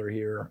some together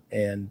here,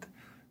 and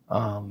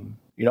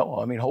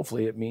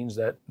hopefully it means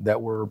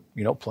that we're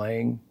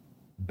playing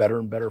better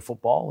and better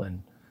football,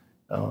 and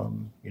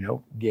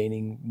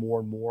gaining more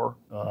and more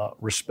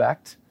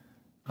respect.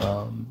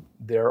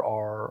 There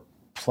are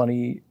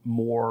plenty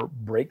more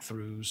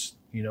breakthroughs,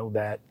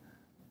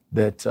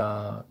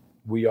 that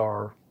we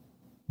are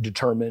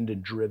determined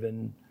and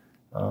driven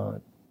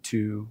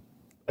to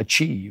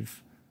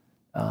achieve,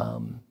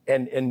 and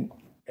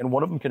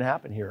one of them can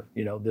happen here,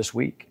 this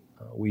week.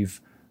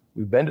 We've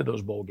been to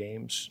those bowl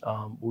games.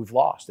 We've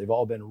lost. They've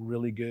all been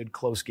really good,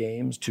 close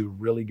games to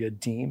really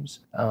good teams.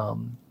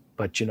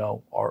 But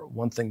our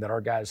one thing that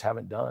our guys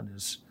haven't done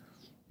is,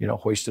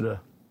 hoisted a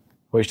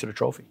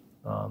trophy.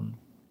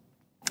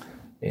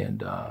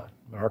 And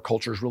Our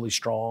culture is really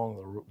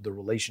strong. The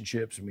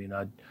relationships. I mean,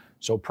 I'm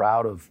so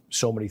proud of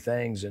so many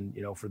things, and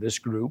for this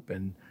group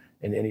and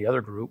any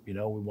other group, we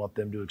want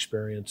them to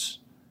experience,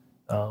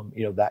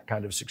 that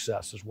kind of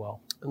success as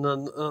well. And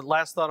then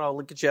last thought I'll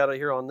get you out of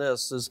here on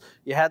this is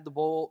you had the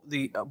bowl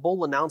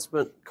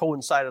announcement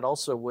coincided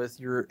also with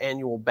your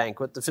annual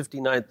banquet, the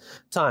 59th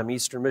time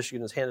Eastern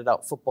Michigan has handed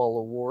out football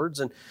awards,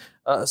 and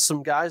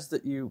some guys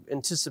that you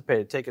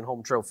anticipated taking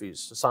home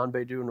trophies. Hassan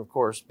Beydoun, of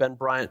course, Ben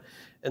Bryant,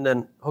 and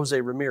then Jose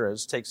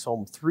Ramirez takes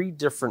home 3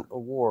 different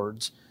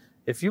awards.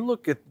 If you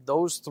look at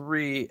those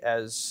 3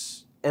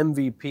 as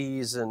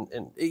MVPs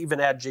and even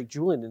add Jake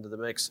Julian into the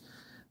mix,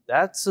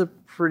 that's a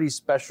pretty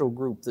special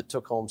group that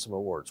took home some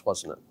awards,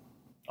 wasn't it?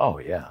 Oh,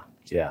 yeah.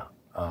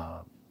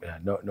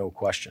 No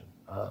question.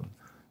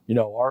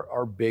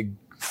 Our big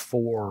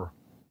 4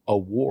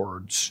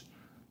 awards,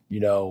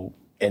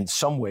 in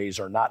some ways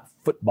are not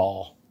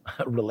football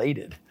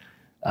related.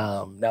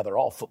 Now they're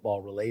all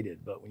football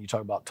related, but when you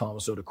talk about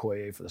Thomas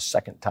Odukoye for the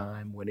 2nd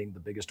time winning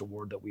the biggest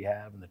award that we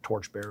have and the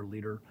torchbearer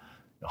leader,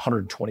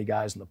 120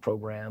 guys in the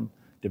program,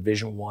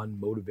 Division I,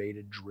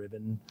 motivated,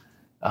 driven,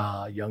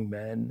 young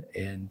men,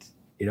 and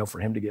for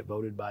him to get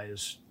voted by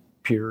his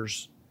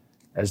peers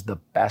as the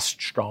best,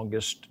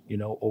 strongest,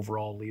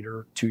 overall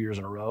leader 2 years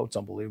in a row, it's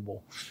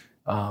unbelievable.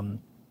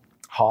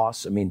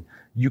 Haas, I mean,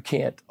 you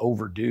can't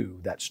overdo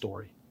that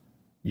story.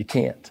 You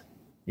can't.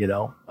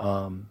 The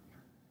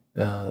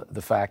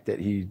fact that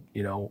he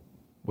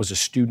was a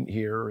student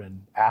here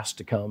and asked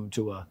to come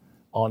to a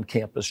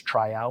on-campus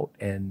tryout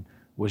and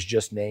was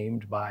just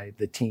named by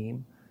the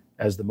team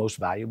as the most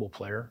valuable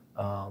player.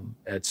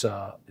 It's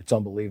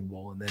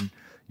unbelievable. And then,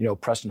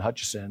 Preston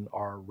Hutchison,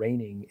 our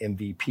reigning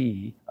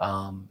MVP,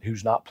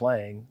 who's not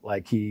playing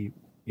like he,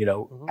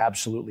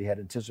 absolutely had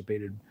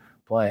anticipated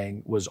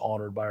playing, was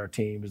honored by our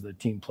team as the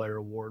team player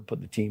award,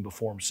 put the team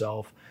before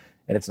himself.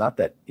 And it's not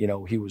that,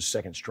 he was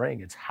second string.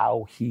 It's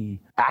how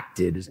he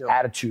acted, his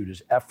attitude,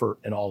 his effort,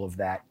 and all of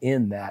that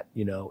in that,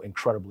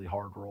 incredibly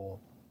hard role.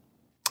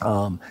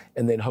 And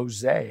then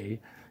Jose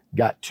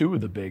got 2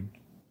 of the big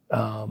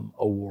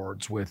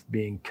awards with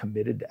being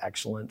committed to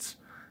excellence,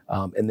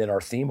 and then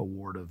our theme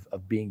award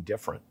of being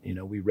different.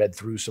 We read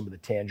through some of the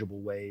tangible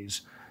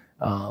ways,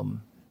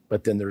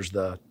 but then there's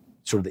the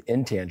sort of the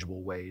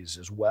intangible ways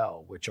as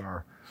well, which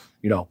are,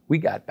 we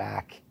got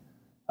back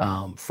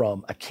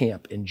from a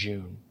camp in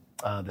June.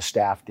 The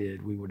staff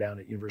did. We were down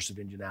at University of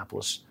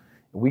Indianapolis,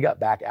 and we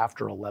got back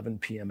after 11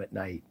 p.m. at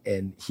night,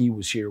 and he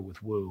was here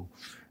with Wu,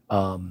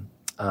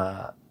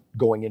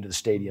 going into the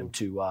stadium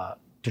to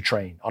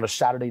train on a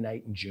Saturday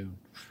night in June,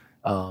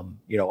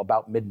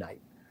 about midnight,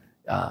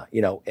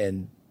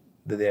 and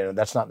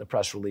that's not in the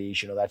press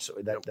release, that's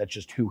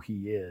just who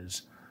he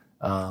is.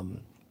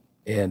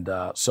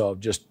 So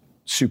just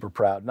super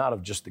proud, not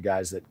of just the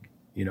guys that,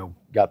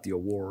 got the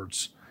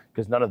awards,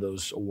 because none of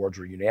those awards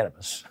were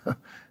unanimous.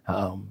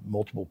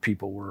 Multiple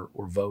people were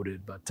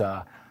voted, but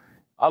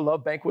I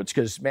love banquets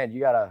because, man, you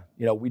gotta,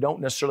 we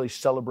don't necessarily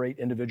celebrate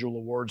individual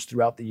awards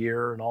throughout the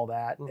year and all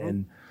that. Mm-hmm.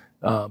 And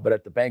but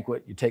at the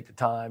banquet, you take the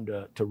time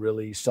to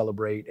really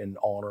celebrate and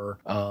honor,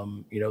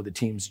 the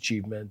team's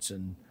achievements.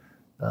 And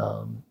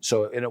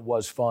so it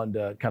was fun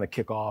to kind of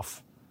kick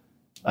off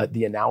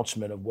the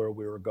announcement of where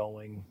we were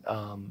going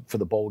for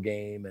the bowl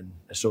game. And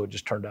so it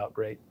just turned out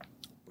great.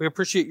 We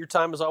appreciate your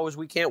time as always.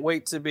 We can't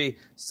wait to be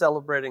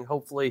celebrating,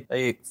 hopefully,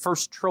 a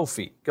first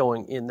trophy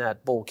going in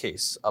that bowl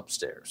case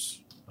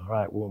upstairs. All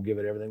right, we'll give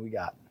it everything we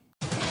got.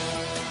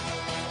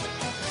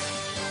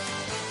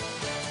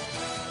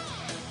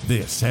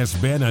 This has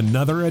been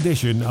another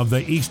edition of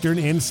the Eastern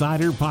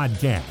Insider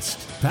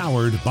Podcast,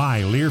 powered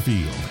by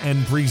Learfield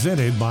and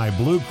presented by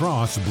Blue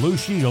Cross Blue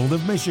Shield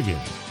of Michigan.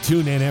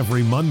 Tune in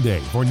every Monday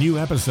for new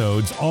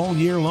episodes all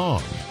year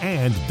long.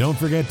 And don't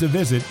forget to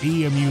visit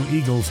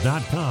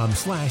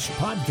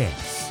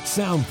emueagles.com/podcasts,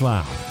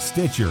 SoundCloud,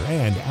 Stitcher,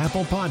 and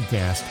Apple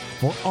Podcast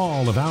for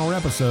all of our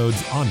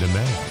episodes on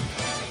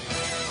demand.